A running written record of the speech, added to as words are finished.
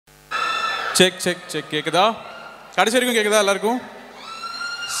Check check check கேட்குதா? கடைசி வரைக்கும் கேட்குதா எல்லாருக்கும்?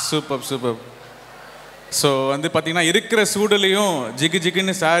 Super super. ஸோ வந்து பார்த்தீங்கன்னா இருக்கிற சூடுலையும் ஜிகு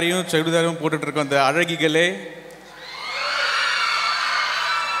ஜிகுன்னு சாரியும் சுடிதாரும் போட்டுட்ருக்கோம் அந்த அழகிகளே.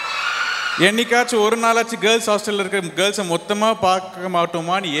 என்னைக்காச்சும் ஒரு நாளாச்சும் கேர்ள்ஸ் ஹாஸ்டலில் இருக்கிற கேர்ள்ஸை மொத்தமாக பார்க்க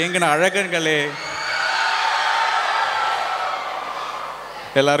மாட்டோமான்னு ஏங்கின அழகங்களே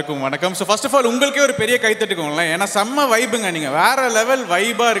எல்லாருக்கும் வணக்கம். ஸோ ஃபர்ஸ்ட் ஆஃப் ஆல் உங்களுக்கே ஒரு பெரிய கைத்தட்டுக்கோங்களேன். ஏன்னா செம்ம வைபுங்க, நீங்கள் வேறு லெவல்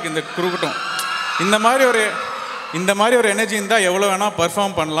வைபாக இருக்குது இந்த குரூட்டம். இந்த மாதிரி ஒரு எனர்ஜி இருந்தால் எவ்வளோ வேணால்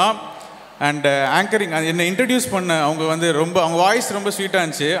பர்ஃபார்ம் பண்ணலாம். அண்ட் ஆங்கரிங் என்னை இன்ட்ரடியூஸ் பண்ண அவங்க வந்து அவங்க வாய்ஸ் ரொம்ப ஸ்வீட்டாக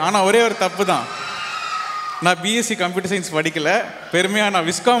இருந்துச்சு. ஆனால் ஒரே ஒரு தப்பு தான், நான் பிஎஸ்சி கம்ப்யூட்டர் சயின்ஸ் படிக்கலை, பெருமையாக நான்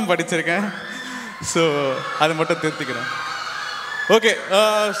விஸ்காம் படிச்சிருக்கேன். ஸோ அதை மட்டும் திருத்திக்கிறேன். Okay.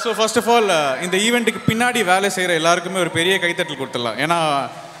 So first of all இந்த ஈவெண்ட்டுக்கு பின்னாடி வேலை செய்கிற எல்லாருக்குமே ஒரு பெரிய கைத்தட்டல் கொடுத்துடலாம். ஏன்னா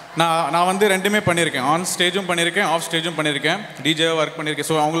நான் வந்து ரெண்டுமே பண்ணியிருக்கேன், ஆன் ஸ்டேஜும் பண்ணியிருக்கேன், ஆஃப் ஸ்டேஜும் பண்ணியிருக்கேன், டிஜேவாக ஒர்க் பண்ணியிருக்கேன்.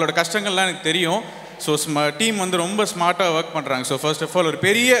 ஸோ அவங்களோட கஷ்டங்கள்லாம் எனக்கு தெரியும். ஸோ டீம் வந்து ரொம்ப ஸ்மார்ட்டாக ஒர்க் பண்ணுறாங்க. ஸோ ஃபர்ஸ்ட் ஆஃப் ஆல் ஒரு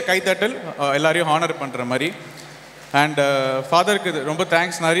பெரிய கைத்தட்டல் எல்லாரையும் ஹானர் பண்ணுற மாதிரி. அண்ட் ஃபாதருக்கு ரொம்ப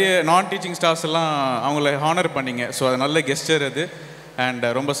தேங்க்ஸ், நிறைய நான் டீச்சிங் ஸ்டாஃப்ஸ் எல்லாம் அவங்கள ஹானர் பண்ணிங்க. ஸோ அது நல்ல கெஸ்டர் அது. அண்ட்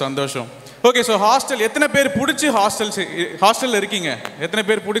ரொம்ப சந்தோஷம். ஓகே. ஸோ ஹாஸ்டல் எத்தனை பேர் பிடிச்சி ஹாஸ்டலில் இருக்கீங்க? எத்தனை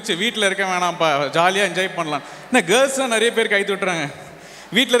பேர் பிடிச்சி வீட்டில் இருக்க வேணாம்ப்பா, ஜாலியாக என்ஜாய் பண்ணலாம்? என்ன கேர்ள்ஸ்லாம் நிறைய பேர் கைத்து விட்டுறாங்க,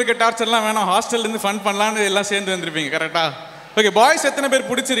 வீட்டில் இருக்க டார்ச்சர்லாம் வேணாம், ஹாஸ்டல்லேருந்து ஃபன் பண்ணலான்னு எல்லாம் சேர்ந்து வந்துருப்பீங்க. கரெக்டாக? ஓகே. பாய்ஸ் எத்தனை பேர்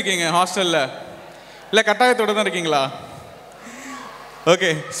பிடிச்சிருக்கீங்க ஹாஸ்டலில்? இல்லை கட்டாயத்தோடு தான் இருக்கீங்களா? ஓகே.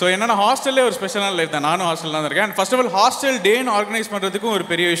 ஸோ என்னென்னா ஹாஸ்டல்லே ஒரு ஸ்பெஷலான லைஃப் தான். நானும் ஹாஸ்டல் தான் இருக்கேன். And first of all hostel டேன்னு ஆர்கனைஸ் பண்ணுறதுக்கும் ஒரு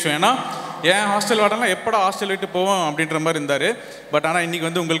பெரிய விஷயம். ஏன்னா ஏன் ஹாஸ்டல் வாடலாம் எப்படா ஹாஸ்டல் விட்டு போவோம் அப்படின்ற மாதிரி இருந்தார். பட் ஆனால் இன்றைக்கி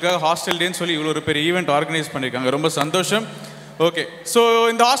வந்து உங்களுக்காக ஹாஸ்டல் டேன்னு சொல்லி இவ்வளோ ஒரு பெரிய ஈவெண்ட் ஆர்கனைஸ் பண்ணியிருக்காங்க. ரொம்ப சந்தோஷம். ஓகே. ஸோ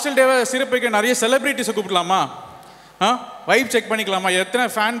இந்த ஹாஸ்டல் டேவை சிறப்பிக்க நிறைய செலிப்ரிட்டிஸை கூப்பிடலாமா? வைப் செக் பண்ணிக்கலாமா? எத்தனை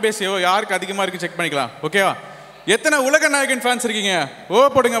ஃபேன் பேஸ் யாருக்கு அதிகமாக இருக்குது செக் பண்ணிக்கலாம். ஓகேவா? எத்தனை உலக நாயகன் ஃபேன்ஸ் இருக்கீங்க?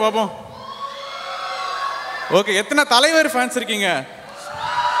 போடுங்க பார்ப்போம். ஓகே. எத்தனை தலைவர் ஃபேன்ஸ் இருக்கீங்க?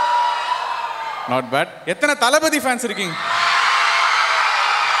 Not bad. எத்தனை தளபதி ஃபேன்ஸ் இருக்கீங்க?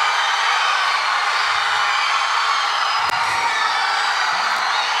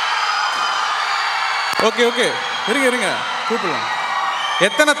 ஓகே ஓகே, இருங்க கூப்பிடலாம்.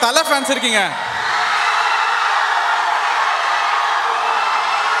 எத்தனை தலை ஃபேன்ஸ் இருக்கீங்க?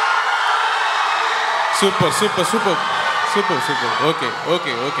 Super super super super super. Okay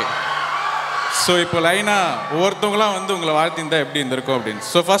okay okay. So இப்போ லைனாக ஒவ்வொருத்தவங்களாம் வந்து உங்களை வாழ்த்திருந்தால் எப்படி இருந்திருக்கும் அப்படின்னு.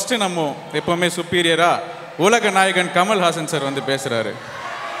 ஸோ ஃபஸ்ட்டு நம்ம எப்போவுமே சுப்பீரியராக உலக நாயகன் கமல்ஹாசன் சார் வந்து பேசுகிறாரு.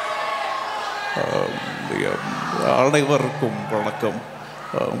 அனைவருக்கும் வணக்கம்.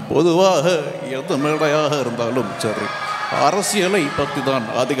 பொதுவாக எந்த மேடையாக இருந்தாலும் சரி, அரசியலை பற்றி தான்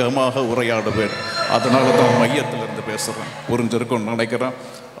அதிகமாக உரையாடுவேன். அதனால தான் மையத்திலிருந்து பேசுகிறேன். புரிஞ்சிருக்கும்னு நினைக்கிறேன்.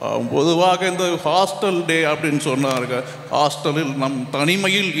 பொதுவாக இந்த ஹாஸ்டல் டே அப்படின்னு சொன்னாங்க. ஹாஸ்டலில் நம்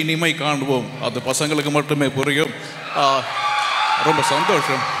தனிமையில் இனிமை காண்போம். அது பசங்களுக்கு மட்டுமே புரியும். ரொம்ப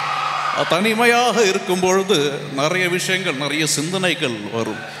சந்தோஷம். தனிமையாக இருக்கும் பொழுது நிறைய விஷயங்கள், நிறைய சிந்தனைகள்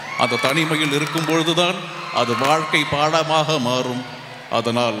வரும். அந்த தனிமையில் இருக்கும் பொழுது தான் அது வாழ்க்கை பாடமாக மாறும்.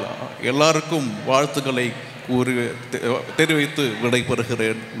 அதனால் எல்லாருக்கும் வாழ்த்துக்களை தெரிவித்து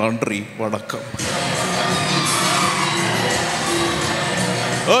விடைபெறுகிறேன். நன்றி, வணக்கம்.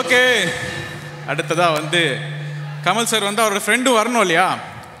 ஓகே. அடுத்ததாக வந்து கமல் சார் வந்து அவரோட ஃப்ரெண்டும் வரணும் இல்லையா?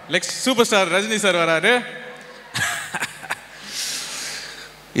 Like super star Rajini sir வராரு.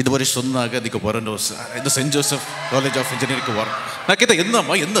 இதுவரை சொன்னாங்க அதுக்கு வரணும் சார். இந்த சென்ட் ஜோசப் காலேஜ் ஆஃப் இன்ஜினியரிங்க்கு வரணும். நான் கேட்டேன்,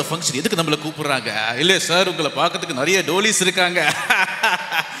 என்னம்மா என்ன ஃபங்க்ஷன், எதுக்கு நம்மளை கூப்பிட்றாங்க? இல்லை சார், உங்களை பார்க்கறதுக்கு நிறைய டோலிஸ் இருக்காங்க,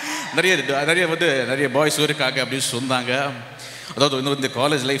 நிறைய பாய்ஸ் இருக்காங்க அப்படின்னு சொன்னாங்க. அதாவது வந்து இந்த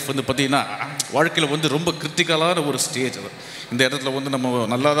காலேஜ் லைஃப் வந்து பார்த்திங்கன்னா வாழ்க்கையில் வந்து ரொம்ப கிரிட்டிக்கலான ஒரு ஸ்டேஜ். அது இந்த இடத்துல வந்து நம்ம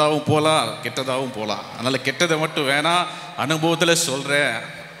நல்லதாகவும் போகலாம், கெட்டதாகவும் போகலாம். அதனால் கெட்டதை மட்டும் வேணாம், அனுபவத்தில் சொல்கிறேன்,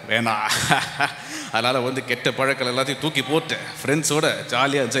 வேணாம். அதனால் வந்து கெட்ட பழக்கம் எல்லாத்தையும் தூக்கி போட்டு ஃப்ரெண்ட்ஸோட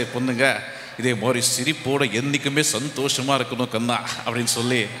ஜாலியாக என்ஜாய் பண்ணுங்க. இதே மாதிரி சிரிப்போட என்றைக்குமே சந்தோஷமாக இருக்கணும் கண்ணா அப்படின்னு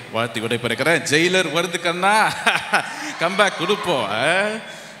சொல்லி வாழ்த்து விடைபெறுக்கிறேன். ஜெயிலர் வருது கண்ணா, கம்பேக் கொடுப்போம்.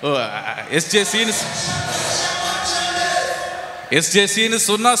 எஸ்ஜேசின்னு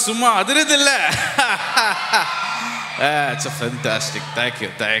சொன்னால் சும்மா அதிருது இல்லை. It's fantastic. தேங்க்யூ.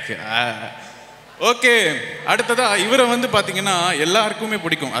 ஓகே. அடுத்ததாக இவரை வந்து பார்த்தீங்கன்னா எல்லாருக்குமே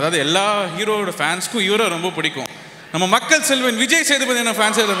பிடிக்கும். அதாவது எல்லா ஹீரோவோட ஃபேன்ஸ்க்கும் இவரை ரொம்ப பிடிக்கும். நம்ம மக்கள் செல்வன் விஜய் சேதுபதி என்ன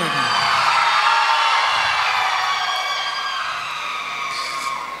ஃபேன்ஸ்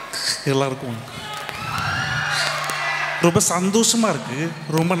எல்லாருக்கும் ரொம்ப சந்தோஷமாக இருக்குது,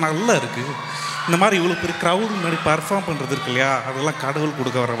 ரொம்ப நல்லா இருக்குது. இந்த மாதிரி இவ்வளோ பெரிய க்ரௌடு முன்னாடி பர்ஃபார்ம் பண்ணுறது இருக்கு இல்லையா, அதெல்லாம் கடவுள்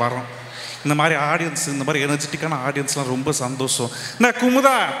கொடுக்க வரோம். இந்த மாதிரி ஆடியன்ஸ், இந்த மாதிரி எனர்ஜெட்டிக்கான ஆடியன்ஸ்லாம் ரொம்ப சந்தோஷம். என்ன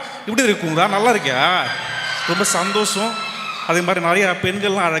குமுதா, இப்படி இருக்கு குமுதா, நல்லா இருக்கியா? ரொம்ப சந்தோஷம். அதே மாதிரி நிறையா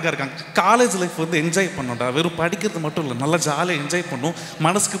பெண்கள்லாம் அழகாக இருக்காங்க. காலேஜ் லைஃப் வந்து என்ஜாய் பண்ணணும்டா, வெறும் படிக்கிறது மட்டும் இல்லை, நல்லா ஜாலியாக என்ஜாய் பண்ணணும்,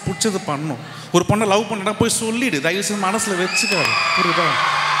 மனசுக்கு பிடிச்சது பண்ணணும். ஒரு பொண்ணை லவ் பண்ணா போய் சொல்லிடு, தயவு செய்து மனசில் வச்சுக்காது, புரியுதா?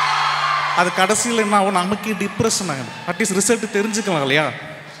 அது கடைசியில் என்ன ஆகும், நமக்கே டிப்ரெஷன் ஆகிடும். அட்லீஸ்ட் ரிசல்ட் தெரிஞ்சுக்கலாம் இல்லையா?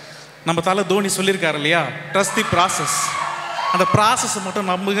 நம்ம தலை தோனி சொல்லியிருக்காரு இல்லையா, ட்ரஸ்ட் தி ப்ராசஸ். அந்த ப்ராசஸை மட்டும்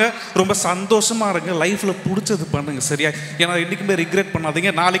நம்புங்க, ரொம்ப சந்தோஷமாக இருங்க, லைஃப்பில் பிடிச்சது பண்ணுங்க, சரியா? ஏன்னா என்றைக்குமே ரிக்ரெட்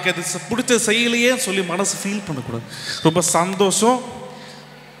பண்ணாதீங்க, நாளைக்கு அது பிடிச்சது செய்யலையே சொல்லி மனசு ஃபீல் பண்ணக்கூடாது. ரொம்ப சந்தோஷம்.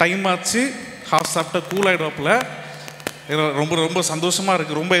 டைம் ஆச்சு, ஹாஃப் சாப்பிட்டா கூல் ஆகிடுவாப்பில். ரொம்ப ரொம்ப சந்தோஷமாக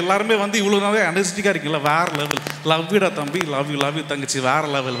இருக்குது. ரொம்ப எல்லாருமே வந்து இவ்வளோ நாளே எனர்ஜெட்டிக்காக இருக்கீங்களா, வேறு லெவல். லவ் யூடா தம்பி, லவ் யூ தங்கச்சி, வேறு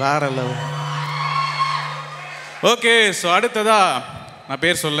லெவல் வேறு லெவல். ஓகே, ஸோ அடுத்ததா நான்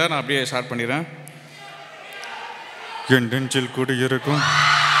பேர் சொல்ல, நான் அப்படியே ஸ்டார்ட் பண்ணிடுறேன். என் நெஞ்சில் குடியிருக்கும்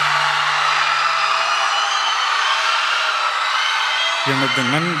எனது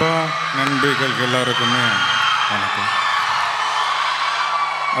நண்பா நண்பிகள் எல்லாருக்குமே வணக்கம்.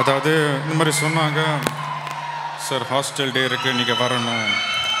 அதாவது இந்த மாதிரி சொன்னாங்க, சார் ஹாஸ்டல் டே இருக்குது, நீங்கள் வரணும்.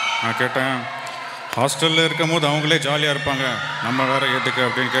 நான் கேட்டேன், ஹாஸ்டலில் இருக்கும் போது அவங்களே ஜாலியாக இருப்பாங்க, நம்ம வேறு எதுக்கு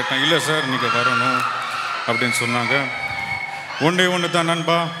அப்படின்னு கேட்டேன். இல்லை சார் நீங்கள் வரணும் அப்படின்னு சொன்னாங்க. ஒன்று தான்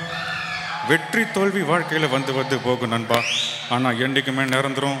நண்பா, வெற்றி தோல்வி வாழ்க்கையில் வந்து போகும் நண்பா. ஆனால் என்றைக்குமே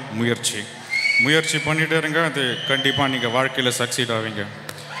நிரந்தரம் முயற்சி பண்ணிகிட்டே இருங்க, அது கண்டிப்பாக நீங்கள் வாழ்க்கையில் சக்சீட் ஆவீங்க.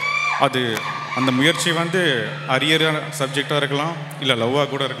 அது அந்த முயற்சி வந்து அரியரான சப்ஜெக்டாக இருக்கலாம், இல்லை லவ்வாக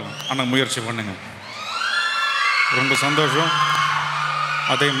கூட இருக்கலாம், ஆனால் முயற்சி பண்ணுங்க. ரொம்ப சந்தோஷம்.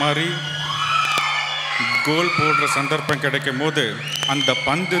 அதே மாதிரி கோல் போடுற சந்தர்ப்பம் கிடைக்கும் போது அந்த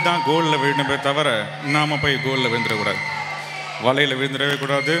பந்து தான் கோலில் விழுந்துமே தவிர நாம் போய் கோலில் விழுந்துடக்கூடாது, வலையில் விழுந்துடவே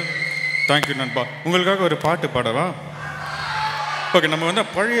கூடாது. தேங்க்யூ நண்பா. உங்களுக்காக ஒரு பாட்டு பாடவா? ஓகே, நம்ம வந்து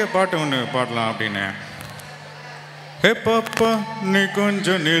பழைய பாட்டு ஒன்று பாடலாம் அப்படின்னு. ஹே பாப்பா நீ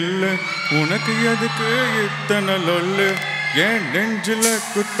கொஞ்சம் நில்லு, உனக்கு எதுக்கு இத்தனை லொல்லு, ஏன் நெஞ்சில்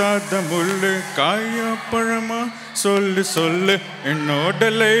குத்தாத முள்ளு, காயா பழமா சொல்லு என்னோட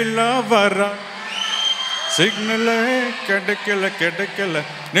லைலா வரா, சிக்னல கிடைக்கல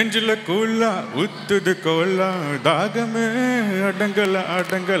நெஞ்சில் கூலா உத்துது கோலா, தாகமே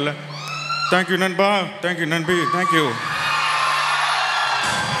அடங்கல. தேங்க்யூ நண்பா, தேங்க்யூ நண்பி, தேங்க்யூ.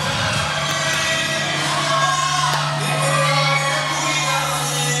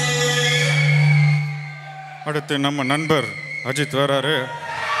 அடுத்து நம்ம நண்பர் அஜித் வராரு.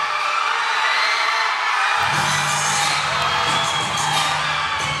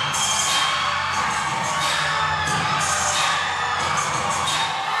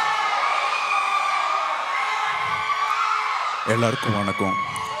 எல்லாருக்கும் வணக்கம்.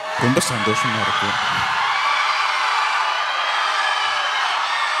 ரொம்ப சந்தோஷமாக இருக்கும்.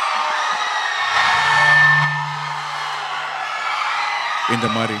 இந்த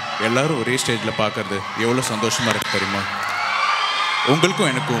மாதிரி எல்லாரும் ஒரே ஸ்டேஜில் பார்க்கறது எவ்வளோ சந்தோஷமாக இருக்குது தெரியுமா?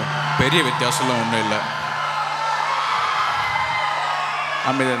 உங்களுக்கும் எனக்கும் பெரிய வித்தியாசம்லாம் ஒன்றும் இல்லை.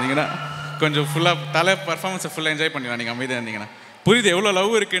 அமைதியாக இருந்தீங்கன்னா கொஞ்சம் ஃபுல்லாக தலை பர்ஃபார்மன்ஸை ஃபுல்லாக என்ஜாய் பண்ணிடலாம். நீங்கள் அமைதியாக இருந்தீங்கன்னா புரியுது எவ்வளோ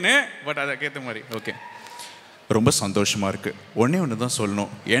லவ் இருக்குன்னு. பட் அதுக்கேற்ற மாதிரி ஓகே, ரொம்ப சந்தோஷமாக இருக்குது. ஒன்று தான்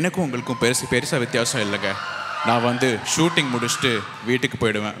சொல்லணும், எனக்கும் உங்களுக்கும் பெருசாக வித்தியாசம் இல்லைங்க. நான் வந்து ஷூட்டிங் முடிச்சுட்டு வீட்டுக்கு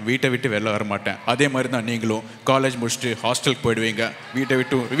போயிடுவேன், வீட்டை விட்டு வெளில வர மாட்டேன். அதே மாதிரி தான் நீங்களும் காலேஜ் முடிச்சுட்டு ஹாஸ்டலுக்கு போயிடுவீங்க,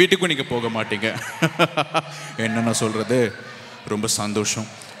 வீட்டுக்கும் நீங்கள் போக மாட்டீங்க. என்ன நான் சொல்கிறது, ரொம்ப சந்தோஷம்.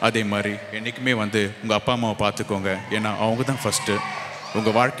 அதே மாதிரி என்றைக்குமே வந்து உங்கள் அப்பா அம்மாவை பார்த்துக்கோங்க, ஏன்னா அவங்க தான் ஃபஸ்ட்டு.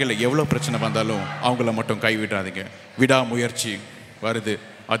 உங்கள் வாழ்க்கையில் எவ்வளோ பிரச்சனை வந்தாலும் அவங்கள மட்டும் கைவிடாதீங்க. விடாமுயற்சி வருது,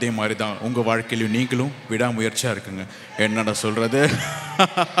 அதே மாதிரி தான் உங்கள் வாழ்க்கையிலையும் நீங்களும் விடாமுயற்சியாக இருக்குங்க. என்னடா சொல்கிறது.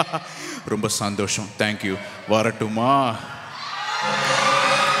 ரொம்ப சந்தோஷம். தேங்க்யூ. வரட்டுமா?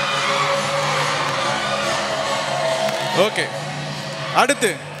 ஓகே,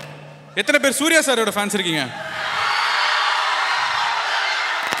 அடுத்து எத்தனை பேர் சூர்யா சாரோட ஃபேன்ஸ் இருக்கீங்க?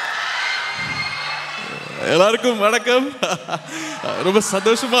 எல்லாருக்கும் வணக்கம். ரொம்ப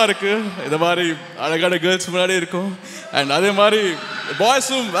சந்தோஷமாக இருக்குது. இந்த மாதிரி அழகான கேர்ள்ஸ் முன்னாடி இருக்கும். அண்ட் அதே மாதிரி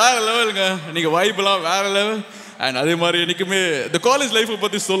பாய்ஸும் வேறு லெவலுங்க. நீங்கள் வைப்லாம் வேறு லெவல். அண்ட் அதே மாதிரி என்றைக்குமே இந்த காலேஜ் லைஃப்பை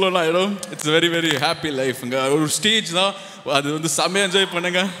பற்றி சொல்லலாம், இட்ஸ் வெரி வெரி ஹாப்பி லைஃப்ங்க. ஒரு ஸ்டேஜ் தான், அது வந்து செம்மையாக என்ஜாய்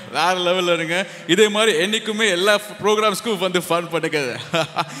பண்ணுங்க, வேறு லெவலில் இருங்க. இதே மாதிரி என்றைக்குமே எல்லா ப்ரோக்ராம்ஸ்க்கும் வந்து ஃபன் பண்ணுங்க.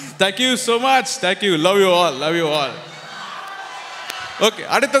 Thank you so much. Thank you. Love you all. Okay,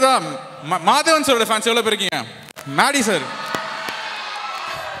 அடுத்ததான் மாதவன் சாரோட ஃபேன்ஸ் எவ்வளோ பேர் இருக்கீங்க? மேடி சார்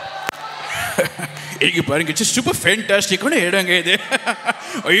இங்கே பாருங்க, சூப்பர் ஃபேண்டாஸ்டிக்கான இடங்க இது.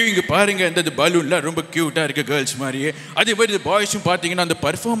 ஐயோ இங்கே பாருங்க இந்த பலூன்லாம் ரொம்ப க்யூட்டாக இருக்குது கேர்ள்ஸ் மாதிரியே. அதே மாதிரி இந்த பாய்ஸும் பார்த்தீங்கன்னா அந்த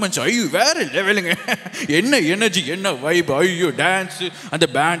பர்ஃபார்மன்ஸ் ஐயோ வேறு லெவலுங்க, என்ன எனர்ஜி என்ன வைப், ஐயோ டான்ஸு அந்த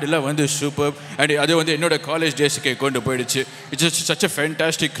பேண்டெலாம் வந்து சூப்பர். அண்ட் அது வந்து என்னோட காலேஜ் டேஸுக்கே கொண்டு போயிடுச்சு. It's such a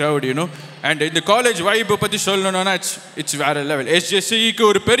fantastic crowd you know. And இந்த காலேஜ் வைப்பை பற்றி சொல்லணும்னா இட்ஸ் வேறு லெவல். SJCEக்கு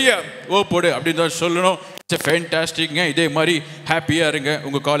ஒரு பெரிய போடு அப்படின்னு தான் சொல்லணும். இட்ஸ் ஃபேன்டாஸ்டிக்ங்க. இதே மாதிரி ஹாப்பியாக இருங்க,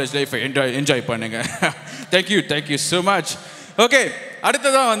 உங்கள் காலேஜ் லைஃப்பை என்ஜாய் பண்ணுங்க. Thank you so much. ஓகே,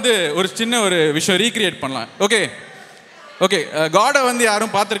 அடுத்ததான் வந்து ஒரு சின்ன ஒரு விஷயம் ரீக்ரியேட் பண்ணலாம். ஓகே காடை வந்து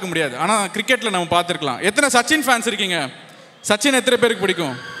யாரும் பார்த்துருக்க முடியாது, ஆனால் கிரிக்கெட்டில் நம்ம பார்த்துருக்கலாம். எத்தனை சச்சின் ஃபேன்ஸ் இருக்கீங்க? சச்சின் எத்தனை பேருக்கு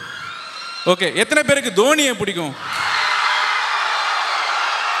பிடிக்கும்? ஓகே, எத்தனை பேருக்கு தோனியை பிடிக்கும்?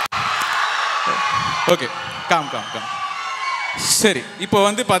 ஓகே, காம் சரி. இப்போ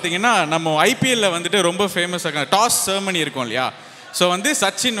வந்து பார்த்தீங்கன்னா நம்ம ஐபிஎல்லில் வந்துட்டு ரொம்ப ஃபேமஸாக டாஸ் செர்மனி இருக்கும் இல்லையா? ஸோ வந்து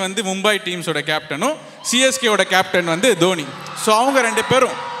சச்சின் வந்து மும்பை டீம்ஸோட கேப்டனும் சிஎஸ்கேவோட கேப்டன் வந்து தோனி. ஸோ அவங்க ரெண்டு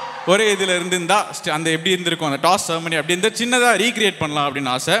பேரும் ஒரே இதில் இருந்திருந்தா அந்த எப்படி இருந்திருக்கும் அந்த டாஸ் செர்மனி அப்படி இருந்தால் சின்னதாக ரீக்ரியேட் பண்ணலாம்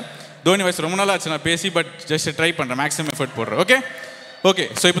அப்படின்னு ஆசை. தோனி வயசு ரொம்ப நாள் ஆச்சு நான் பேசி, பட் ஜஸ்ட் ட்ரை பண்ணுறேன், மேக்ஸிமம் எஃபர்ட் போடுறேன். ஓகே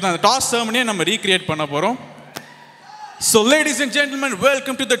ஸோ இப்போ தான் அந்த டாஸ் செர்மனியை நம்ம ரீக்ரியேட் பண்ண போகிறோம். So ladies and gentlemen,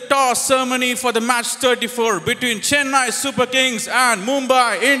 welcome to the toss ceremony for the match 34 between Chennai Super Kings and Mumbai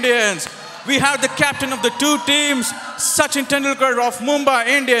Indians. We have the captain of the two teams, Sachin Tendulkar of Mumbai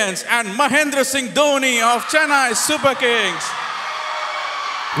Indians and Mahendra Singh Dhoni of Chennai Super Kings.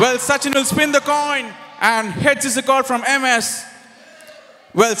 Well, Sachin will spin the coin and heads is a call from MS.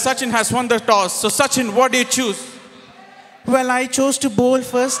 Well, Sachin has won the toss. So Sachin, what do you choose? Well, I chose to bowl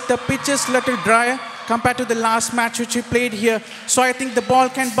first. The pitch is little drier compared to the last match which we played here. So I think the ball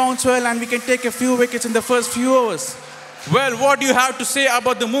can bounce well and we can take a few wickets in the first few overs. Well, what do you have to say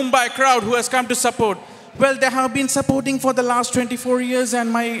about the Mumbai crowd who has come to support? Well, they have been supporting for the last 24 years and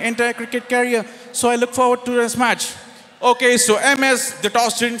my entire cricket career. So I look forward to this match. Okay, so MS, the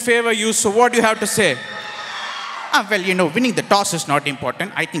toss didn't favor you. So what do you have to say? Well, you know, winning the toss is not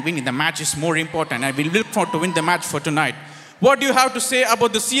important. I think winning the match is more important. I will look forward to win the match for tonight. What do you have to say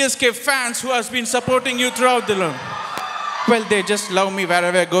about the CSK fans who has been supporting you throughout the long? Well, they just love me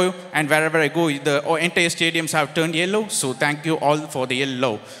wherever I go, and wherever I go, the entire stadiums have turned yellow. So thank you all for the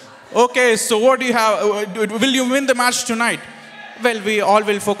yellow. Okay, so what do you have? Will you win the match tonight? Well, we all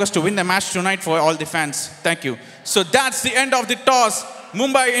will focus to win the match tonight for all the fans. Thank you. So that's the end of the toss.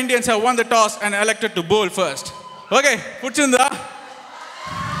 Mumbai Indians have won the toss and elected to bowl first. Okay, puchindra.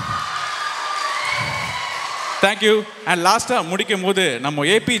 Thank you. And லாஸ்ட்டாக முடிக்கும் போது நம்ம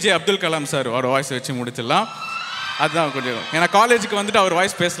APJ Abdul Kalam sir ஒரு voice வச்சு முடிச்சிடலாம். அதுதான் கொஞ்சம், ஏன்னா காலேஜுக்கு வந்துட்டு அவர்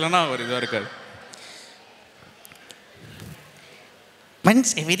வாய்ஸ் பேசலன்னா ஒரு இதாக இருக்காது.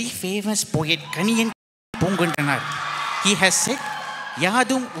 Once a very famous poet, Kaniyan Pungundanar, he has said,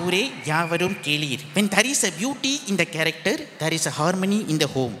 Yadum ure yavarum kelir. When there is a beauty in the character, there is a harmony in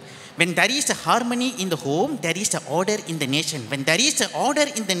the home. When there is a harmony in the home, there is an order in the nation. When there is an order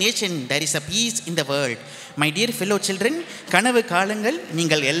in the nation, there is a peace in the world. My dear fellow children, கனவு காலங்கள்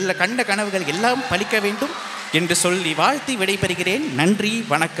நீங்கள் கண்ட கனவுகள் எல்லாம் பலிக்க வேண்டும் என்று சொல்லி வாழ்த்தி விடைபெறுகிறேன். நன்றி,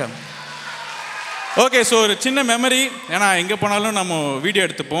 வணக்கம். ஓகே, ஸோ ஒரு சின்ன மெமரி, ஏன்னா எங்கே போனாலும் நம்ம வீடியோ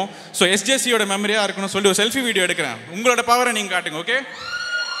எடுத்துப்போம். ஸோ SJCயோட மெமரியாக இருக்கணும்னு சொல்லி ஒரு செல்ஃபி வீடியோ எடுக்கிறேன். உங்களோட பவரை நீங்கள் காட்டுங்க. ஓகே,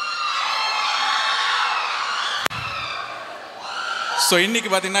 ஸோ இன்னைக்கு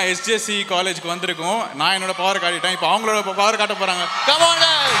பார்த்தீங்கன்னா SJCE காலேஜுக்கு வந்திருக்கோம். நான் என்னோட பவர் காட்டிட்டேன். இப்போ அவங்களோட பவர் காட்ட போகிறாங்க. Come on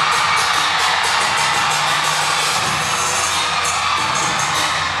guys!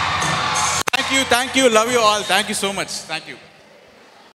 Thank you, love you all. Thank you so much. Thank you.